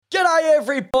G'day,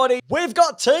 everybody. We've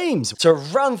got teams to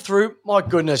run through. My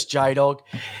goodness, J-Dog.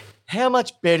 How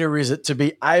much better is it to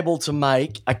be able to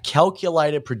make a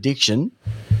calculated prediction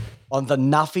on the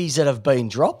nuffies that have been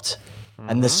dropped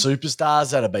and the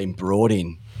superstars that have been brought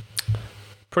in?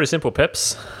 Pretty simple,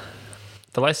 Peps.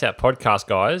 The Lace Out podcast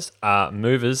guys are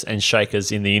movers and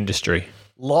shakers in the industry.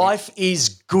 Life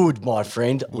is good, my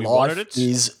friend. Life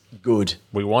is good.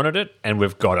 We wanted it, and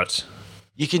we've got it.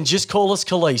 You can just call us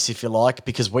Khalees if you like,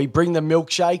 because we bring the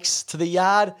milkshakes to the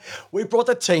yard. We brought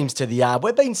the teams to the yard.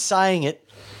 We've been saying it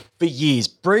for years.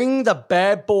 Bring the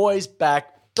bad boys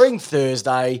back. Bring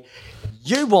Thursday.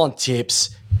 You want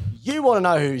tips. You want to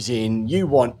know who's in. You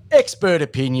want expert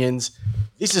opinions.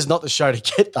 This is not the show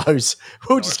to get those.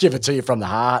 We'll just give it to you from the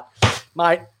heart.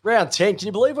 Mate, round 10. Can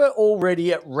you believe we're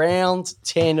already at round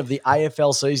 10 of the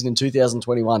AFL season in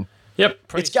 2021? Yep.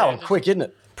 It's going quick, isn't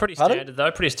it? Pretty standard,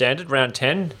 though. Pretty standard. Round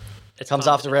 10. It comes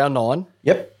after round 9.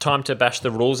 Yep. Time to bash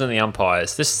the rules and the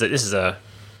umpires. This is a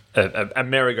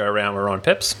merry-go-round we're on,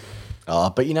 Peps. Oh,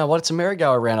 but you know what? It's a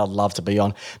merry-go-round I'd love to be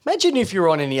on. Imagine if you're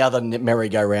on any other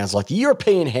merry-go-rounds, like the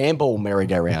European handball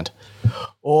merry-go-round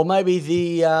or maybe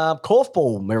the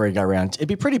korfball merry-go-round. It'd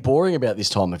be pretty boring about this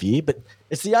time of year, but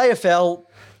it's the AFL.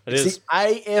 It's the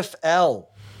AFL.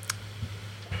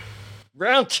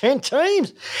 Round 10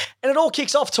 teams. And it all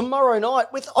kicks off tomorrow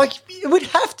night with, you would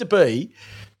have to be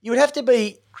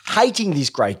hating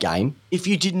this great game if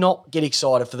you did not get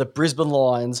excited for the Brisbane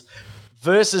Lions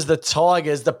versus the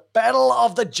Tigers, the Battle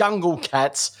of the Jungle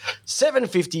Cats,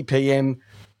 7:50 p.m.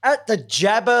 at the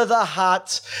Jabba the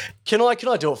Hutt. Can I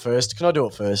do it first?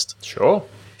 Sure.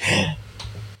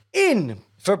 In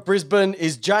for Brisbane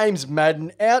is James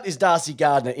Madden. Out is Darcy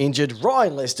Gardner injured.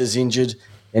 Ryan Lester's injured.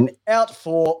 And out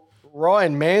for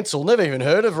Ryan Mansell. Never even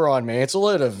heard of Ryan Mansell.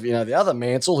 Heard of, the other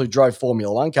Mansell who drove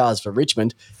Formula One cars for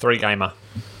Richmond. Three-gamer.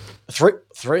 Three.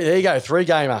 There you go.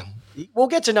 Three-gamer. We'll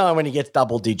get to know him when he gets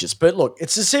double digits. But look,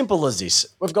 it's as simple as this.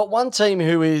 We've got one team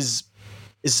who is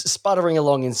sputtering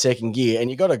along in second gear, and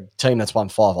you've got a team that's won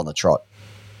 5 on the trot.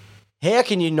 How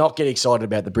can you not get excited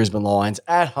about the Brisbane Lions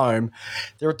at home?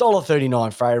 They're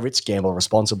 $1.39 favourites. Gamble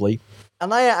responsibly.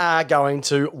 And they are going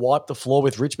to wipe the floor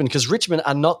with Richmond because Richmond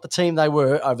are not the team they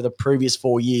were over the previous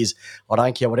 4 years. I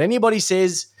don't care what anybody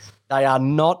says. They are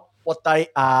not what they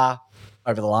are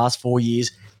over the last 4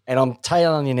 years. And I'm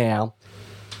telling you now,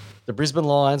 the Brisbane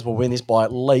Lions will win this by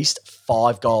at least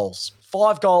 5 goals.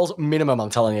 5 goals minimum, I'm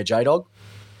telling you, J-Dog.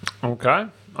 Okay.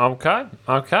 I'm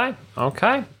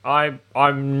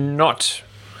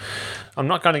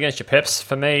not going against your Peps.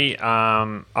 For me,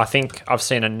 I think I've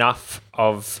seen enough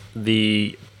of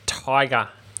the Tiger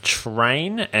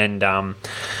train, and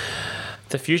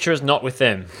the future is not with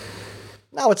them.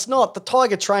 No, it's not. The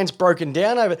Tiger train's broken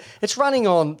down it's running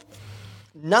on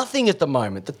nothing at the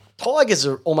moment. The Tigers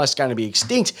are almost going to be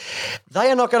extinct.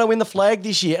 They are not going to win the flag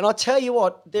this year. And I tell you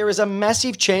what, there is a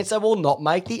massive chance they will not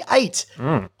make the 8.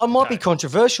 I might be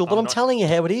controversial, but I'm telling you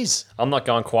how it is. I'm not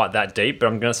going quite that deep, but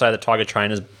I'm going to say the Tiger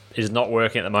train is not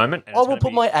working at the moment. I will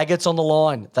put my agates on the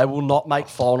line. They will not make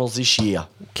finals this year.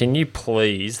 Can you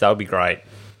please? That would be great.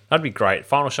 That'd be great.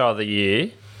 Final show of the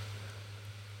year.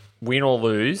 Win or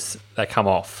lose, they come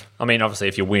off. I mean, obviously,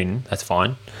 if you win, that's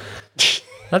fine.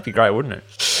 That'd be great, wouldn't it?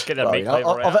 Get that meat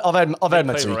cleaver out. I've had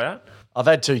my 2. I've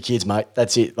had 2 kids, mate.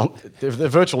 That's it. They're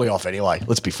virtually off anyway.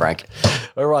 Let's be frank.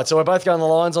 All right, so we're both going the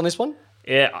Lions on this one?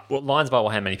 Yeah. Well, Lions by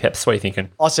how many, Peps? What are you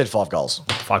thinking? I said 5 goals.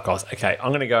 5 goals. Okay,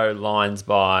 I'm going to go Lions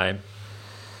by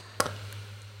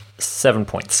 7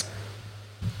 points.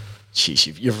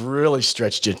 Jeez, you've really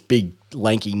stretched your big,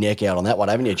 lanky neck out on that one,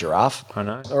 haven't you, Giraffe? I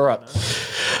know. All right.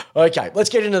 Okay, let's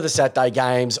get into the Saturday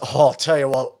games. Oh, I'll tell you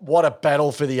what a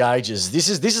battle for the ages. This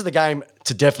is the game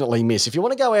to definitely miss. If you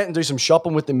want to go out and do some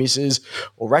shopping with the missus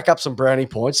or rack up some brownie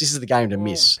points, this is the game to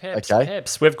miss.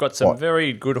 Peps, we've got some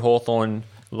very good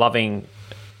Hawthorn-loving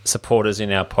supporters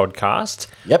in our podcast.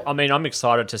 Yep. I mean, I'm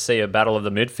excited to see a battle of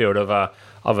the midfield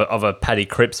of a Paddy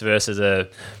Cripps versus a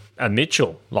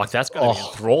Mitchell. Like, that's going to be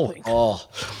enthralling.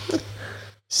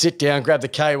 Sit down, grab the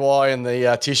KY and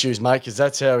the tissues, mate, because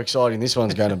that's how exciting this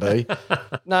one's going to be.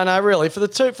 No, really. For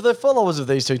the followers of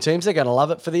these 2 teams, they're going to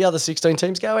love it. For the other 16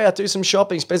 teams, go out, do some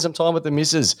shopping, spend some time with the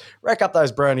missus, rack up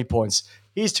those brownie points.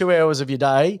 Here's 2 hours of your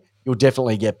day. You'll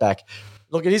definitely get back.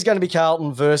 Look, it is going to be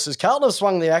Carlton versus... Carlton have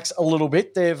swung the axe a little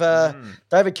bit. They've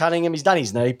David Cunningham, he's done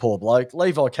his knee, poor bloke.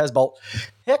 Levi Casbolt.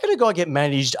 How can a guy get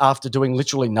managed after doing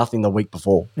literally nothing the week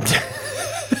before?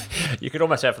 You could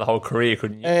almost have the whole career,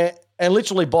 couldn't you? And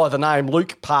literally by the name,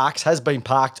 Luke Parks has been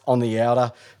parked on the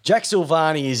outer. Jack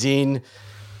Silvani is in.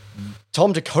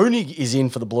 Tom de Koning is in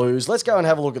for the Blues. Let's go and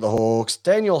have a look at the Hawks.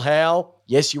 Daniel Howe,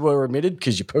 Yes, you were omitted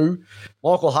because you poo.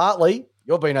 Michael Hartley,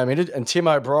 you're being omitted. And Tim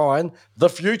O'Brien, the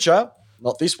future,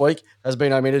 not this week, has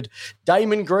been omitted.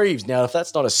 Damon Greaves. Now, if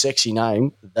that's not a sexy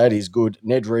name, that is good.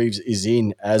 Ned Reeves is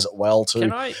in as well too.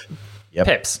 Can I? Yep.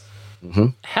 Peps.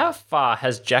 How far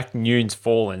has Jack Nunes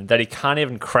fallen that he can't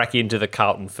even crack into the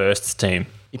Carlton firsts team?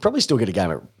 You probably still get a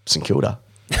game at St Kilda.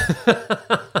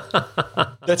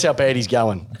 That's how bad he's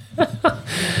going.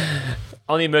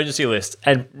 On the emergency list,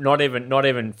 and not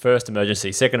even first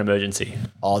emergency, second emergency.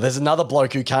 Oh, there's another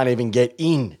bloke who can't even get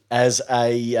in as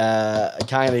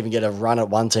can't even get a run at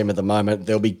one team at the moment.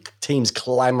 There'll be teams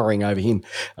clamouring over him,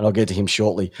 and I'll get to him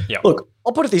shortly. Yep. Look,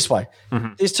 I'll put it this way.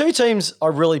 There's two teams I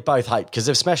really both hate because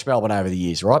they've smashed Melbourne over the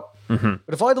years, right? But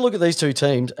if I had to look at these two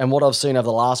teams and what I've seen over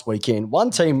the last weekend,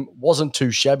 one team wasn't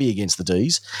too shabby against the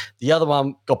D's. The other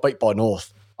one got beat by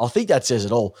North. I think that says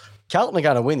it all. Carlton are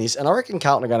going to win this, and I reckon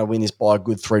Carlton are going to win this by a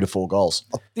good 3 to 4 goals.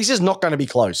 This is not going to be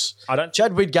close.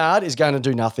 Chad Widgard is going to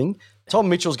do nothing. Tom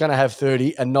Mitchell's going to have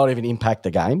 30 and not even impact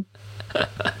the game.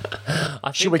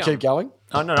 Should we keep going?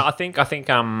 Oh, no. I think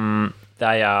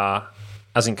they are,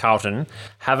 as in Carlton,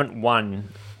 haven't won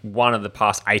one of the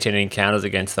past 18 encounters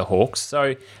against the Hawks.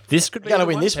 So this could be going to the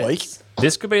win one, this Pets. week.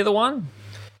 This could be the one.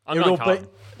 I'm It'll not Carlton.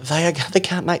 They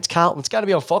can't, mate. It's Carlton. It's going to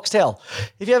be on Foxtel.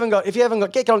 If you haven't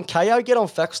got, get on KO, get on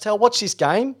Foxtel. Watch this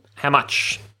game. How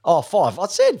much? Oh, 5. I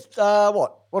said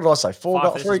what? What did I say? 4 5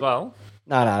 goals. this 3. as well.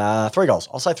 No. 3 goals.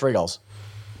 I'll say 3 goals.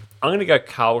 I'm going to go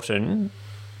Carlton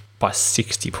by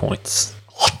 60 points.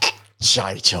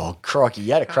 J-Chog, crikey,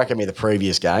 you had a crack at me the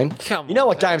previous game. Come you know on,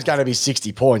 what game's going to be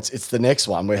 60 points? It's the next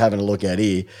one we're having a look at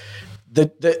here.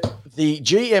 The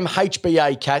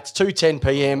GMHBA Cats, 2:10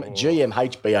 p.m.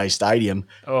 GMHBA Stadium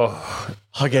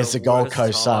against the Gold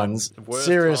Coast Suns.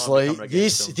 Seriously,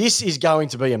 this is going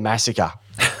to be a massacre.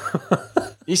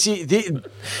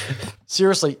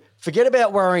 Seriously, forget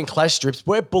about wearing clash strips.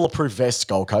 Wear bulletproof vests,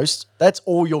 Gold Coast. That's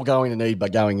all you're going to need by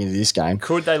going into this game.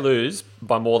 Could they lose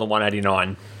by more than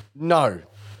 189? No.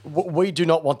 We do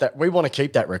not want that. We want to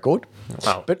keep that record.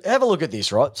 Wow. But have a look at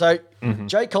this, right? So,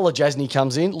 Jay Kolajasny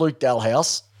comes in, Luke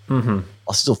Dalhouse. I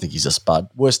still think he's a spud.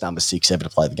 Worst number 6 ever to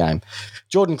play the game.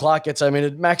 Jordan Clark gets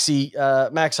omitted. Max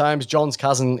Holmes, John's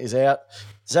cousin, is out.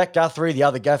 Zach Guthrie, the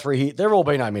other Guthrie here, they're all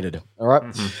been omitted, all right?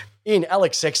 In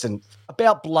Alex Sexton,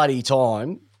 about bloody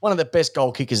time, one of the best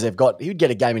goal kickers they've got. He would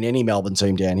get a game in any Melbourne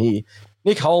team down here.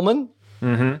 Nick Holman,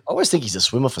 I always think he's a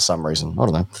swimmer for some reason. I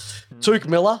don't know. Tuke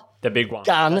Miller, The big one.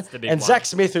 Gun, That's the big and one. Zach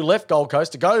Smith, who left Gold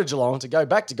Coast to go to Geelong, to go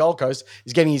back to Gold Coast,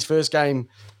 is getting his first game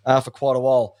for quite a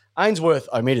while. Ainsworth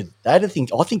omitted. I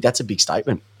think that's a big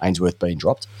statement, Ainsworth being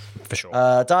dropped. For sure.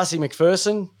 Darcy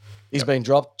McPherson, he's been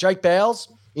dropped. Jake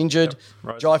Bowles, injured.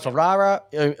 Jai Ferrara,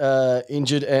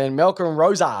 injured. And Malcolm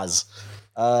Rosas.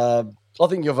 I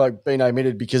think you've been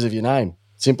omitted because of your name.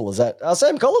 Simple as that.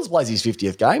 Sam Collins plays his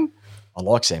 50th game. I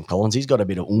like Sam Collins. He's got a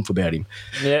bit of oomph about him.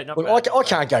 Yeah, not Look, bad. I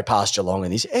can't go past Geelong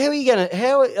in this.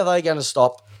 How are they going to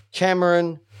stop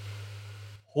Cameron,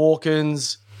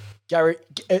 Hawkins, Gary?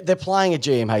 They're playing a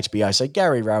GMHBA, so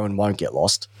Gary Rowan won't get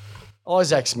lost.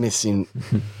 Isaac Smith's in.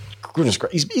 Goodness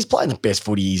gracious, he's playing the best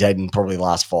footy he's had in probably the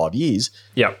last 5 years.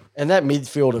 Yep. And that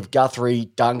midfield of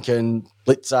Guthrie, Duncan,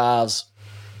 Blitzars.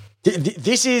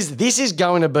 This is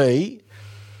going to be.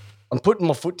 I'm putting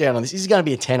my foot down on this. This is going to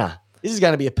be a tenner. This is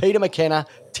going to be a Peter McKenna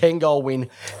 10-goal win.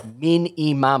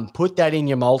 Minimum. Put that in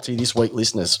your multi this week,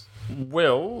 listeners.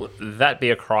 Will that be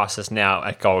a crisis now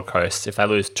at Gold Coast if they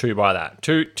lose 2 by that?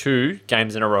 Two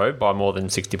games in a row by more than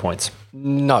 60 points?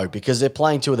 No, because they're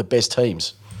playing 2 of the best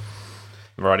teams.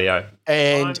 Rightio.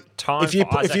 And time if you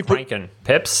for Isaac Rankin.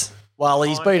 Peps? Well,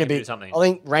 he's Time been to a do bit. something. I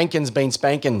think Rankin's been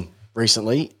spanking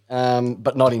recently,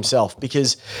 but not himself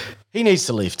because he needs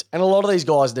to lift, and a lot of these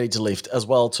guys need to lift as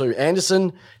well too.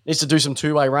 Anderson needs to do some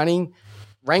 2-way running.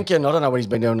 Rankin, I don't know what he's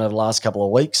been doing over the last couple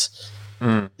of weeks.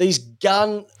 These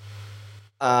gun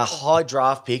high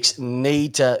draft picks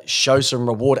need to show some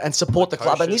reward and support the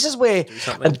club, and this is where.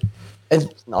 And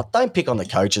no, don't pick on the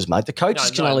coaches, mate. The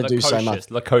coaches can only do so much.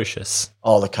 Lukosius.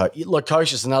 Oh,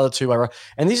 Lukosius, another 2-way run.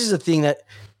 And this is the thing that,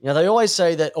 they always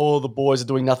say that, the boys are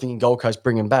doing nothing in Gold Coast,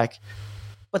 bring them back.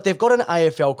 But they've got an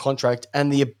AFL contract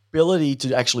and the ability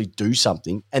to actually do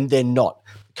something, and they're not.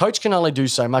 The coach can only do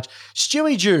so much.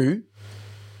 Stewie Dew,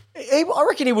 I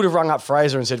reckon he would have rung up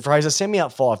Fraser and said, Fraser, send me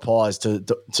up 5 pies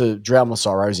to drown my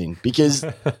sorrows in, because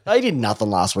they did nothing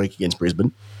last week against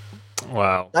Brisbane.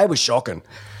 Wow. They were shocking.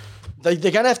 They're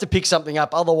going to have to pick something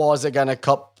up. Otherwise, they're going to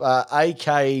cop not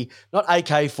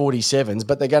AK-47s,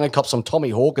 but they're going to cop some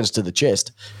Tommy Hawkins to the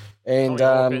chest. And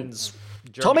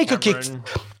Tommy could kick.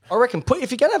 I reckon, if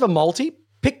you're going to have a multi,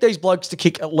 pick these blokes to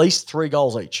kick at least 3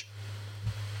 goals each.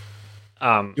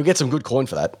 You'll get some good coin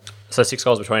for that. So 6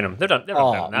 goals between them. They've done better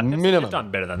than that. Minimum. They've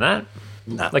done better than that.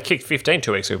 No. They kicked 15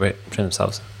 2 weeks ago between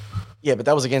themselves. Yeah, but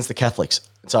that was against the Catholics.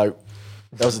 So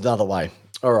that was another way.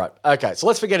 All right. Okay, so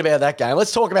let's forget about that game.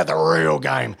 Let's talk about the real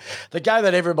game. The game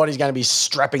that everybody's going to be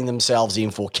strapping themselves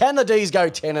in for. Can the D's go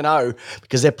 10-0?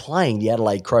 Because they're playing the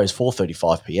Adelaide Crows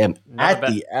 4:35 p.m. at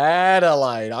the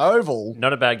Adelaide Oval.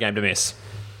 Not a bad game to miss.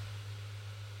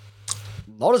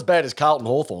 Not as bad as Carlton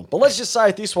Hawthorn, but let's just say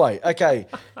it this way. Okay,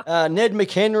 Ned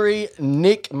McHenry,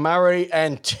 Nick Murray,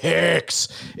 and Tex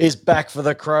is back for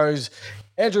the Crows.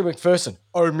 Andrew McPherson,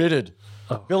 omitted.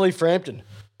 Billy Frampton,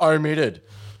 omitted.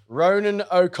 Ronan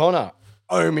O'Connor,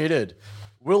 omitted.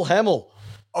 Will Hamill,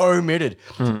 omitted.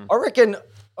 I reckon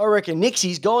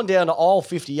Nixie's gone down to aisle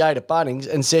 58 at Bunnings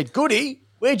and said, Goody,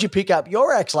 where'd you pick up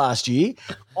your axe last year?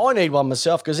 I need one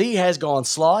myself because he has gone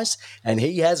slice and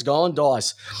he has gone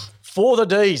dice. For the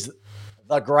D's,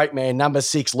 the great man, number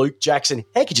 6, Luke Jackson.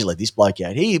 How could you let this bloke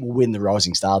out? He will win the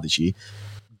Rising Star this year.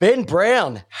 Ben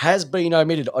Brown has been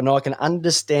omitted, and I can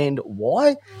understand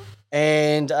why.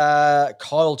 And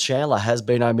Kyle Chandler has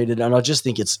been omitted, and I just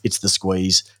think it's the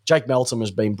squeeze. Jake Melton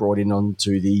has been brought in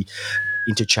onto the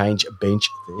interchange bench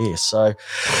there. So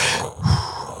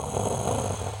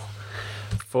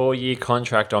 4-year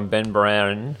contract on Ben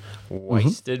Brown.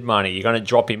 Wasted money. You're going to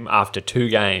drop him after 2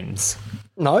 games.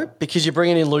 no, because you're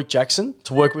bringing in Luke Jackson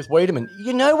to work with Wiedemann.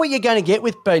 You know what you're going to get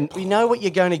with Ben. You know what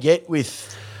you're going to get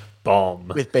with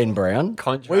Ben Brown.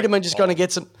 Contract Wiedemann just going to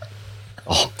get some.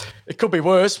 Oh, it could be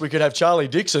worse. We could have Charlie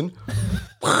Dixon.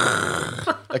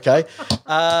 Okay.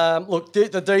 Look,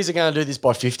 the D's are going to do this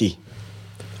by 50.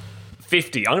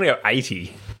 50. I'm going to go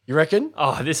 80. You reckon?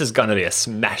 Oh, this is going to be a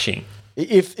smashing.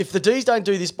 If the D's don't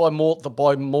do this by more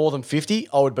than 50,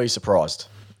 I would be surprised.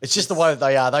 It's just the way that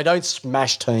they are. They don't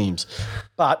smash teams.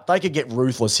 But they could get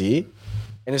ruthless here.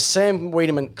 And if Sam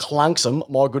Wiedemann clunks them,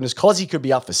 my goodness, Cozzy could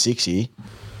be up for 6 here.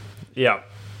 Yeah.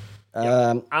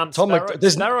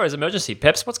 Sparrow's emergency.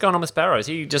 Peps, what's going on with Sparrows?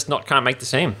 He just can't make the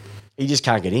team. He just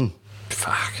can't get in.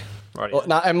 Fuck. Right. Well,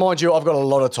 no, and mind you, I've got a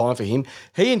lot of time for him.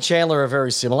 He and Chandler are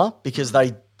very similar because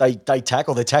they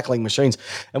tackle. They're tackling machines.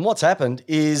 And what's happened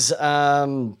is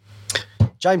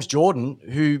James Jordan,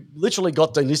 who literally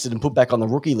got delisted and put back on the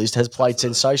rookie list, has played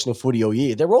sensational footy all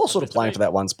year. They're all sort of playing for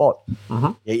that one spot.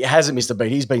 Mm-hmm. Yeah, he hasn't missed a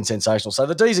beat. He's been sensational. So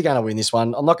the D's are going to win this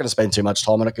one. I'm not going to spend too much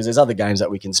time on it because there's other games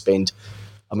that we can spend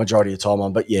a majority of time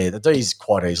on. But yeah, the D's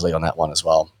quite easily on that one as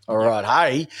well. All right,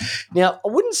 hey. Now, I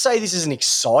wouldn't say this is an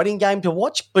exciting game to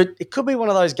watch, but it could be one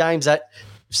of those games that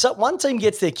if one team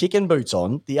gets their kicking boots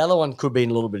on, the other one could be in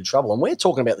a little bit of trouble. And we're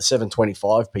talking about the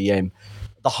 7:25 p.m.,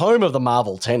 the home of the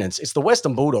Marvel Tenants. It's the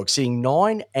Western Bulldogs sitting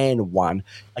 9-1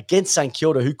 against St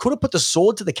Kilda, who could have put the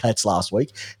sword to the Cats last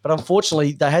week. But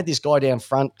unfortunately, they had this guy down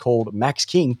front called Max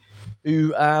King,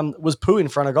 who was poo in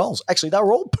front of goals. Actually, they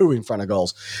were all poo in front of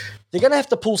goals. They're going to have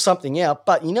to pull something out.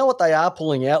 But you know what they are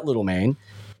pulling out, little man?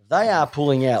 They are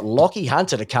pulling out Lockie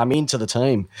Hunter to come into the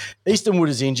team. Eastonwood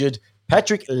is injured.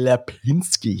 Patrick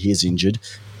Lipinski is injured.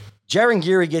 Jaron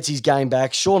Geary gets his game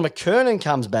back. Sean McKernan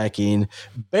comes back in.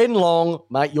 Ben Long,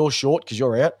 mate, you're short because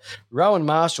you're out. Rowan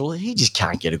Marshall, he just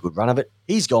can't get a good run of it.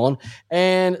 He's gone.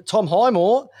 And Tom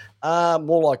Highmore,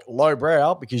 more like low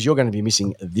brow because you're going to be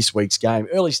missing this week's game.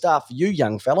 Early start for you,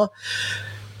 young fella.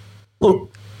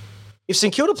 Look, if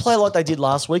St Kilda play like they did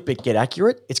last week but get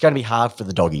accurate, it's going to be hard for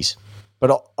the Doggies.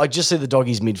 But I just see the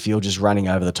Doggies midfield just running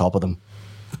over the top of them.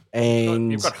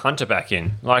 And you've got Hunter back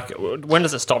in. Like, when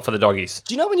does it stop for the Doggies?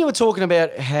 Do you know when you were talking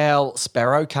about how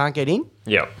Sparrow can't get in?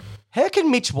 Yeah. How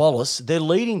can Mitch Wallace, their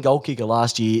leading goal kicker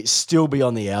last year, still be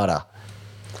on the outer?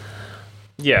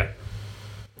 Yeah.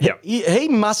 Yeah. He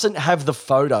mustn't have the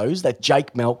photos that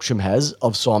Jake Melksham has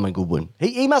of Simon Goodwin.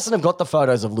 He mustn't have got the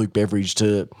photos of Luke Beveridge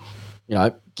to,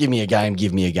 give me a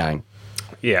game.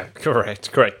 Yeah,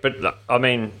 correct. But, I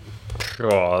mean,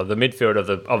 the midfield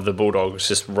of the Bulldogs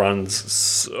just runs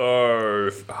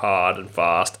so hard and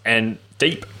fast and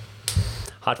deep.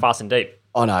 Hard, fast, and deep.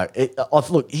 I know.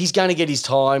 Look, he's going to get his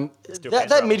time.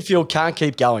 That midfield can't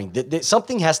keep going.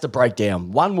 Something has to break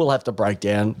down. One will have to break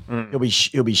down. He'll be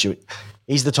shooting.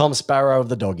 He's the Tom Sparrow of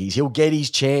the Doggies. He'll get his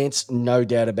chance, no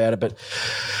doubt about it. But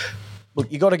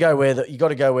look, you got to go where they've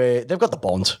got the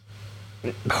bond.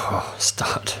 Oh,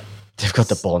 start. They've got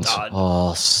the bonds.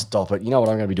 Oh, stop it. You know what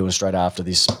I'm going to be doing straight after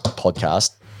this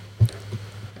podcast?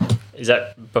 Is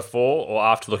that before or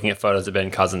after looking at photos of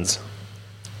Ben Cousins?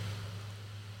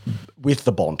 With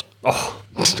the bond. Oh.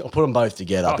 I'll put them both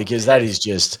together because that is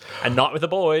just... A night with the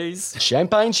boys.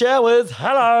 Champagne showers.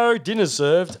 Hello. Dinner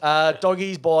served.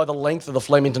 Doggies by the length of the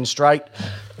Flemington Straight.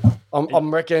 I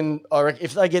reckon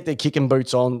if they get their kicking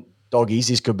boots on, doggies.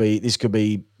 This could be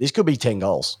 10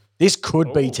 goals. This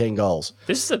could be 10 goals.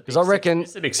 This is a big, I reckon, this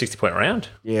is a big 60-point round.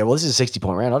 Yeah, well, this is a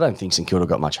 60-point round. I don't think St Kilda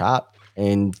got much heart,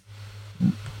 and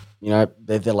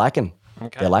they're lacking.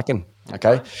 Okay. They're lacking.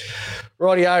 Okay.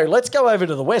 Rightio, let's go over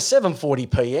to the West,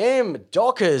 7:40 p.m.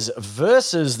 Dockers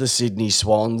versus the Sydney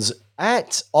Swans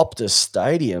at Optus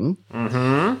Stadium.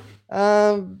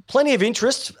 Plenty of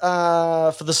interest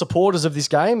for the supporters of this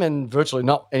game and virtually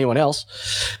not anyone else.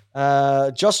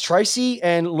 Josh Tracy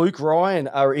and Luke Ryan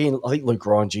are in. I think Luke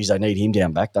Ryan, geez, they need him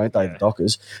down back, don't they, the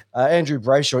Dockers? Andrew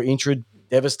Brayshaw injured,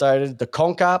 devastated. The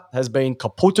Conker has been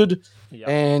kaputted. Yep.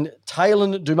 And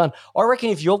Taylor Duman. I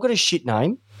reckon if you've got a shit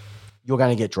name, you're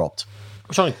going to get dropped.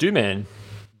 What's wrong with Duman?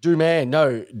 Duman,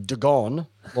 no, Dugon.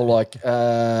 Or like,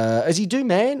 is he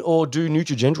Duman or do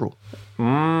Nutrigender?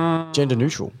 Gender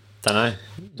neutral. Don't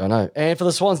know. And for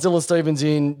the Swans, Dylan Stevens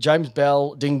in, James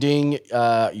Bell, ding ding,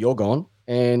 you're gone.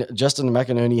 And Justin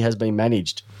McInerney has been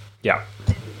managed. Yeah.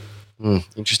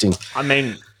 Interesting. I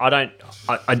mean, I'm hand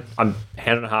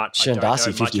on heart. I don't know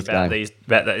Darcy, much 50th about game.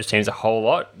 about those teams a whole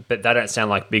lot, but they don't sound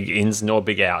like big ins nor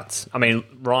big outs. I mean,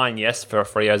 Ryan, yes, for a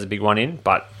Freo is a big one in,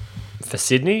 but for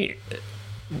Sydney,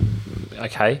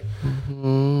 okay.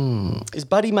 Is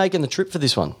Buddy making the trip for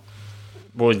this one?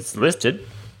 Well, he's listed.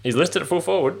 He's listed at full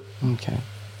forward. Okay.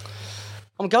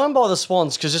 I'm going by the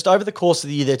Swans because just over the course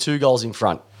of the year, they're 2 goals in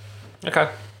front.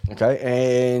 Okay,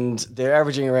 and they're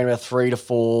averaging around about 3 to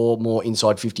 4 more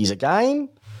inside 50s a game.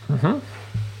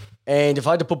 And if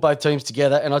I had to put both teams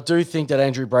together, and I do think that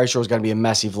Andrew Brayshaw is going to be a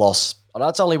massive loss. I know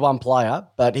it's only one player,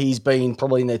 but he's been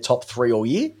probably in their top 3 all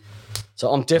year.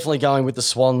 So I'm definitely going with the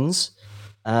Swans,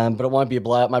 but it won't be a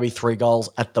blowout, maybe 3 goals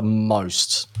at the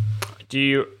most.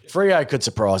 Freo could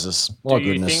surprise us. My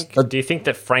goodness. Do you think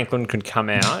that Franklin could come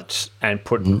out and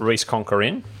put Reece Conker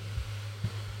in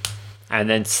and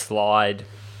then slide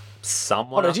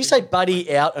someone? Did you say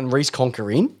Buddy out and Reece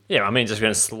Conker in? Yeah, I mean, just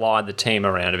going to slide the team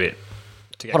around a bit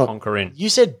to get Conker in. You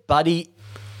said Buddy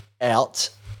out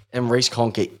and Reece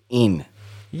Conker in.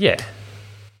 Yeah.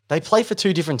 They play for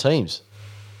 2 different teams.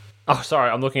 Oh, sorry,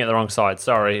 I'm looking at the wrong side.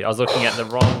 Sorry, I was looking at the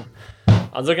wrong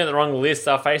list.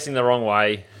 I'm facing the wrong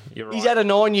way. You're right. He's had a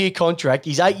 9-year contract.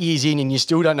 He's 8 years in, and you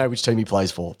still don't know which team he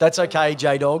plays for. That's okay,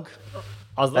 J-Dog.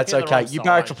 That's okay. You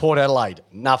barracked for Port Adelaide.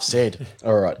 Enough said.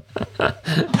 All right.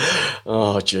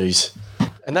 Oh, jeez.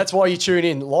 And that's why you tune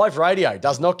in. Live radio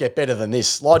does not get better than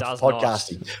this. Live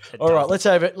podcasting. All right,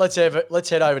 let's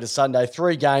head over to Sunday.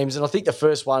 3 games, and I think the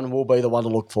first one will be the one to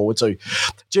look forward to.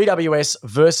 GWS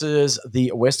versus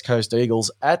the West Coast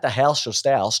Eagles at the House of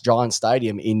Stoush Giant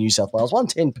Stadium in New South Wales.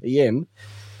 1:10 p.m.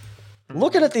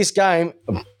 Looking at this game,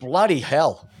 bloody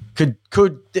hell.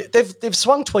 They've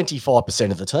swung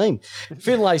 25% of the team.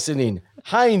 Finlayson in,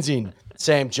 Haynes in,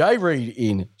 Sam J. Reid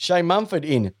in, Shane Mumford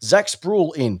in, Zach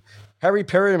Sproul in, Harry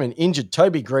Perryman injured,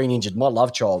 Toby Green injured, my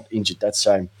love child injured, that's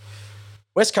shame.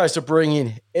 West Coast are bringing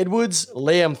in Edwards,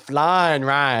 Liam Flynn,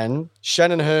 Ryan,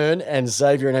 Shannon Hearn, and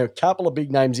Xavier, and a couple of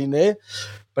big names in there.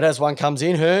 But as one comes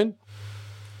in, Hearn,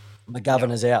 the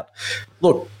governor's out.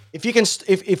 Look, if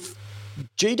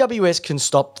GWS can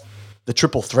stop the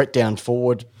triple threat down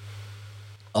forward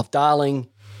of Darling,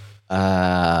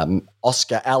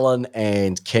 Oscar Allen,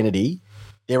 and Kennedy,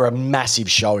 they're a massive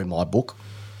show in my book.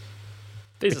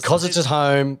 Because it's at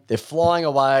home, they're flying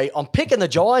away. I'm picking the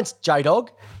Giants,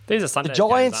 J-Dog. These are Sunday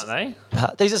games, aren't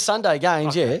they? These are Sunday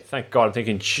games, okay, yeah. Thank God. I'm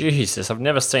thinking, Jesus, I've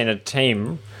never seen a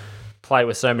team play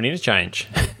with so many interchange.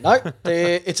 No,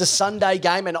 it's a Sunday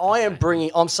game, and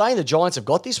I'm saying the Giants have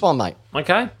got this one, mate.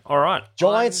 Okay, all right.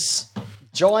 Giants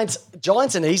and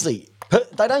Easley.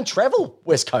 They don't travel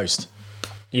West Coast.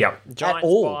 Yeah.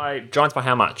 Giants by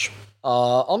how much?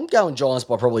 I'm going Giants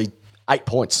by probably 8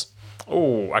 points.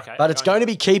 Oh, okay. But it's going to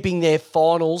be keeping their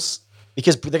finals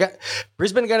because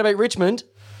Brisbane are going to beat Richmond.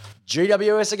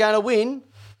 GWS are going to win.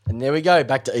 And there we go.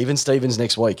 Back to even Stevens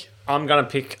next week. I'm going to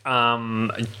pick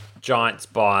Giants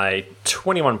by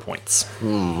 21 points.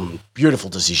 Beautiful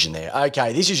decision there.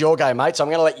 Okay, this is your game, mate, so I'm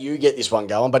going to let you get this one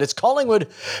going. But it's Collingwood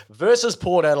versus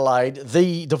Port Adelaide,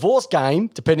 the divorce game,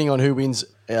 depending on who wins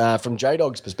from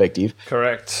J-Dog's perspective.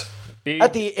 Correct.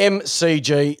 At the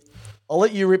MCG. I'll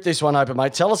let you rip this one open,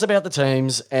 mate. Tell us about the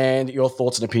teams and your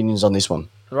thoughts and opinions on this one.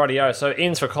 Rightio. So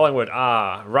ins for Collingwood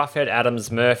are Roughhead,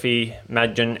 Adams, Murphy,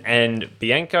 Madgen, and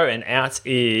Bianco. And out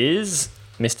is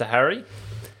Mr. Harry.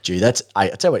 Gee, I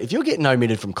tell you what, if you're getting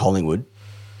omitted from Collingwood,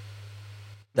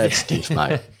 that's stiff,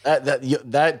 mate.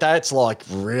 That's like,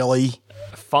 really?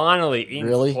 Finally,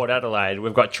 in Port Adelaide,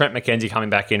 we've got Trent McKenzie coming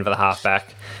back in for the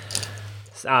halfback.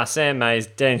 Sam Mays,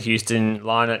 Dan Houston,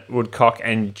 Lynott, Woodcock,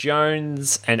 and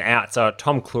Jones, and outside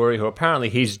Tom Cleary, who apparently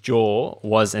his jaw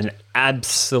was an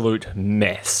absolute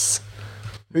mess.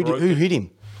 Who hit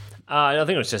him? I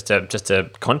think it was just a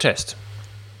contest.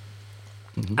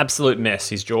 Mm-hmm. Absolute mess,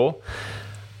 his jaw.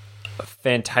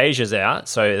 Fantasia's out,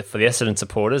 so for the Essendon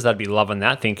supporters, they'd be loving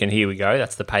that, thinking, here we go,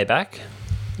 that's the payback,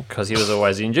 because he was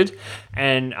always injured.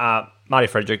 And Marty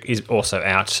Frederick is also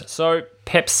out. So,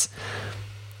 Peps,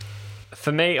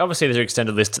 for me, obviously there's an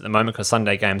extended list at the moment because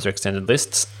Sunday games are extended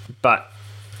lists, but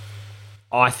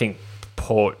I think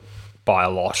Port by a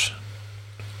lot.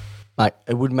 Mate,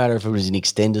 it wouldn't matter if it was an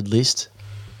extended list.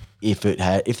 If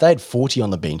they had 40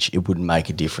 on the bench, it wouldn't make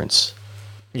a difference.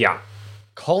 Yeah.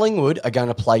 Collingwood are going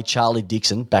to play Charlie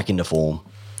Dixon back into form.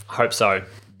 Hope so.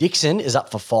 Dixon is up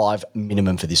for 5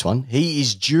 minimum for this one. He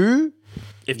is due.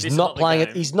 He's not playing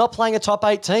it. He's not playing a top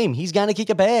 8 team. He's going to kick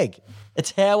a bag.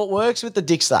 It's how it works with the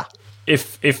Dixter.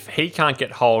 If he can't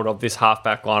get hold of this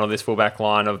half-back line or this full-back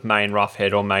line of Main,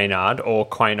 Roughhead or Maynard or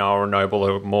Quaynor or Noble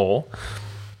or Moore,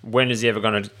 when is he ever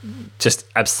going to just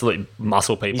absolutely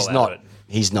muscle people out of it?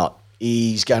 He's not.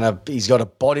 He's got a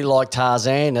body like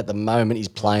Tarzan. At the moment, he's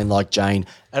playing like Jane.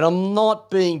 And I'm not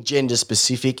being gender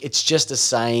specific. It's just a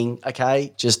saying,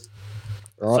 okay? Just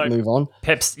move on.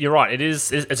 Peps, you're right.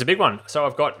 It's a big one. So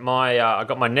I've got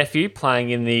my nephew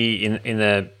playing in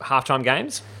the halftime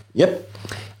games. Yep.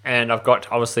 And I've got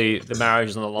obviously the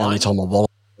marriages on the line. The only time I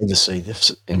want to see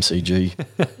this MCG.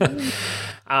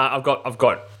 I've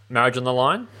got marriage on the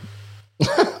line.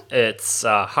 It's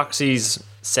Huxley's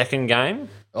second game.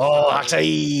 Oh,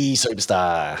 Huxley,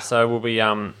 superstar. So we'll be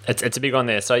it's a big one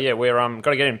there. So yeah, we're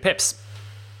got to get in. Peps,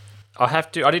 I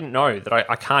didn't know that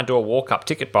I can't do a walk up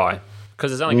ticket buy because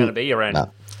there's only going to be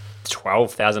around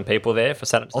 12,000 people there for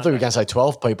Saturday. I thought we were going to say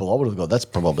 12 people. I would have got that's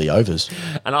probably overs.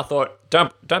 And I thought,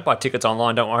 don't buy tickets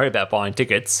online. Don't worry about buying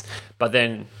tickets. But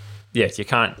then, yes, you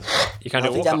can't. I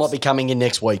think that might be coming in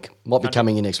next week. 1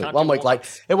 week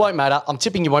late. It won't matter. I'm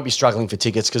tipping you won't be struggling for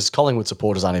tickets because Collingwood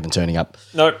supporters aren't even turning up.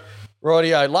 Nope.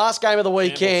 Rightio. Last game of the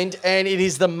weekend, and it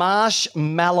is the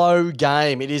Marshmallow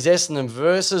game. It is Essendon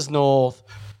versus North.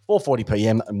 4:40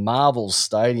 p.m. Marvel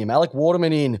Stadium. Alec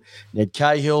Waterman in, Ned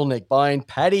Cahill, Nick Bain,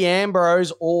 Paddy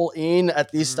Ambrose all in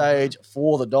at this stage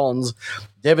for the Dons.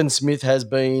 Devon Smith has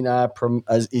been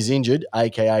is injured,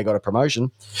 aka got a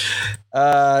promotion.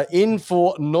 In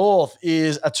for North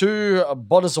is Atu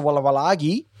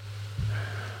Bodasawalawalagi,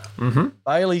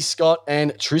 Bailey Scott,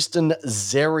 and Tristan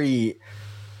Zeri.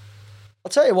 I'll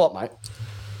tell you what, mate.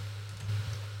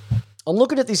 I'm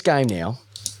looking at this game now.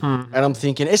 And I'm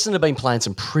thinking, Essendon have been playing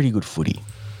some pretty good footy.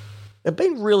 They've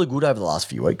been really good over the last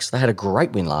few weeks. They had a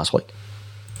great win last week.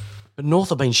 But North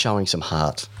have been showing some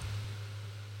heart.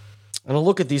 And I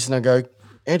look at this and I go,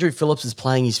 Andrew Phillips is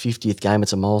playing his 50th game.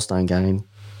 It's a milestone game.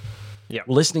 Yeah.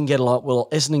 Will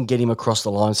Essendon get him across the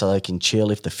line so they can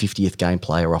chairlift the 50th game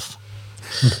player off?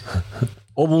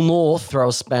 Or will North throw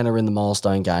a spanner in the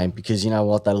milestone game? Because you know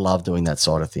what? They love doing that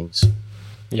side of things.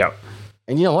 Yep.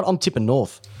 And you know what? I'm tipping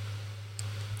North.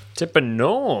 Tipping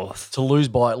North. To lose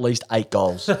by at least 8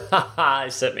 goals.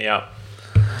 Set me up.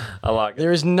 I like it.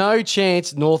 There is no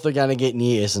chance North are going to get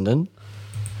near Essendon.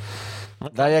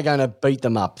 Okay. They are going to beat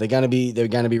them up. They're going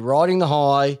to be riding the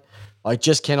high. I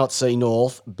just cannot see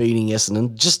North beating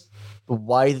Essendon. Just the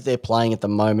way that they're playing at the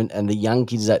moment and the young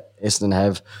kids that Essendon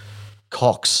have,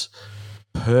 Cox,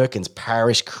 Perkins,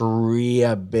 Parrish,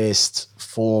 career best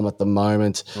form at the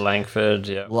moment. Langford,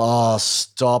 yeah. Oh,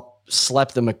 stop.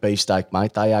 Slap the McBeefsteak,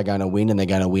 mate. They are going to win, and they're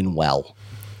going to win well.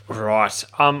 Right.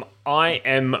 I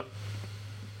am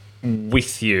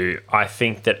with you. I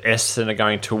think that Essendon are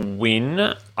going to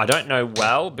win. I don't know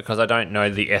well because I don't know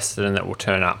the Essendon that will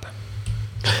turn up.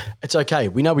 It's okay.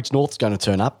 We know which North's going to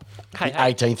turn up. Hey,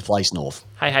 18th place North.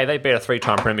 Hey, they beat a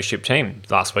 3-time premiership team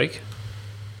last week.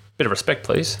 Bit of respect,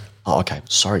 please. Oh, okay.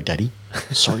 Sorry, Daddy.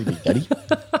 Sorry, Big Daddy.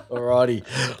 Alrighty.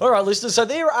 All right, listeners. So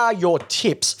there are your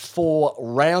tips for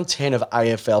round 10 of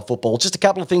AFL football. Just a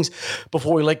couple of things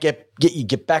before we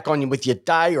get back on with your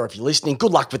day, or if you're listening,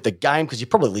 good luck with the game because you're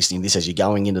probably listening to this as you're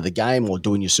going into the game or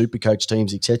doing your Supercoach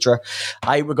teams, etc.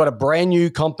 Hey, we've got a brand new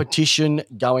competition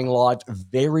going live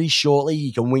very shortly.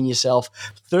 You can win yourself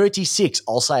 36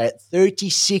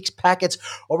 packets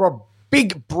or a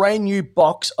big brand new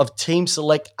box of Team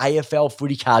Select AFL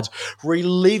footy cards.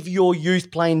 Relive your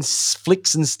youth playing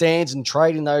flicks and stands and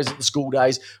trading those at the school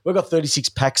days. We've got 36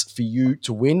 packs for you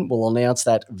to win. We'll announce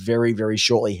that very, very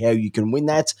shortly how you can win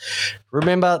that.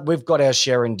 Remember, we've got our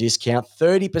Sharon discount,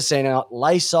 30% out,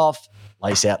 lace out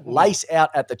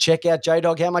at the checkout.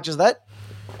 J-Dog, how much is that?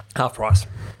 Half price.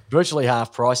 Virtually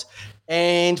half price.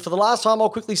 And for the last time, I'll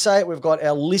quickly say it, we've got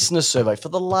our listener survey. For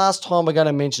the last time, we're going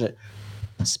to mention it.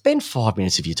 Spend 5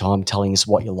 minutes of your time telling us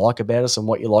what you like about us and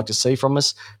what you like to see from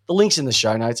us. The link's in the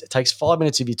show notes. It takes 5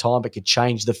 minutes of your time, but could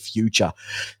change the future.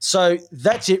 So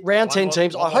that's it. Round 10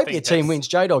 teams. I hope your team wins.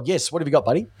 J-Dog, yes. What have you got,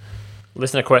 buddy?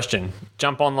 Listener question.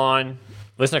 Jump online.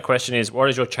 Listener question is, what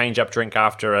is your change-up drink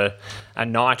after a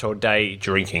night or day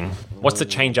drinking? What's the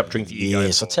change-up drink that you go for?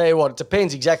 Yes, I'll tell you what, it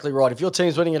depends exactly right. If your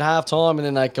team's winning at halftime and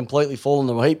then they completely fall in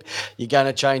the heap, you're going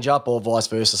to change up or vice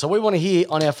versa. So we want to hear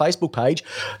on our Facebook page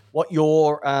what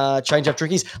your change-up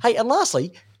drink is. Hey, and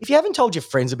lastly, if you haven't told your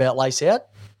friends about Lace Out,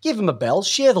 give them a bell,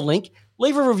 share the link,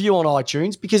 leave a review on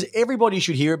iTunes because everybody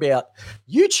should hear about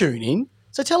you tune in.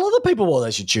 So tell other people why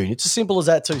they should tune. It's as simple as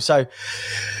that too. So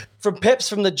from Peps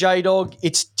from the J-Dog,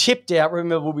 it's tipped out.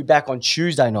 Remember, we'll be back on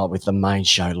Tuesday night with the main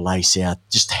show, Lace Out.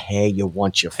 Just how you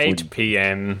want your footy. 8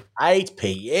 p.m. 8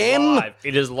 p.m. Live.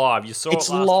 It is live. You saw It's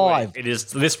it last live. week. It is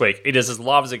this week. It is as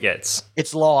live as it gets.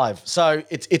 It's live. So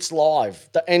it's live.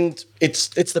 And it's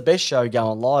the best show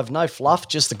going live. No fluff,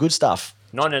 just the good stuff.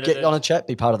 Non-edited. Get on a chat,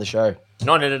 be part of the show.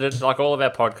 Non-edited, like all of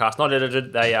our podcasts. Not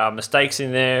edited. They are mistakes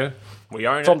in there. We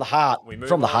own it. From the heart. We move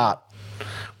From the on. heart.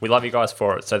 We love you guys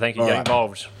for it. So thank you for getting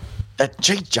involved.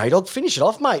 Gee, J-Dog, finish it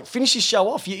off, mate. Finish your show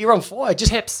off. You're on fire.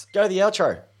 Just Peps. go the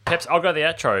outro. Peps, I'll go the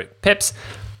outro. Peps,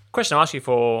 question I ask you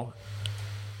for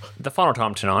the final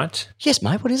time tonight. Yes,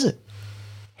 mate, what is it?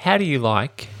 How do you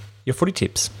like your footy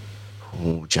tips?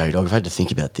 Oh, J-Dog, I've had to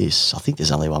think about this. I think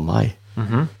there's only one way.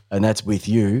 Mm-hmm. And that's with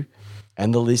you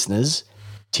and the listeners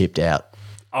tipped out.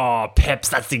 Oh, Peps,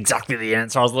 that's exactly the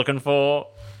answer I was looking for.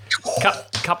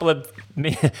 Couple of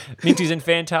minties and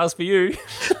fantails for you.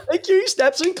 Thank you.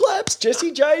 Snaps and claps.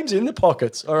 Jesse James in the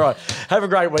pockets. All right. Have a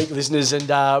great week, listeners, and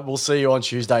we'll see you on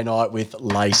Tuesday night with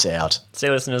Lace Out. See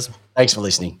you, listeners. Thanks for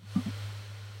listening.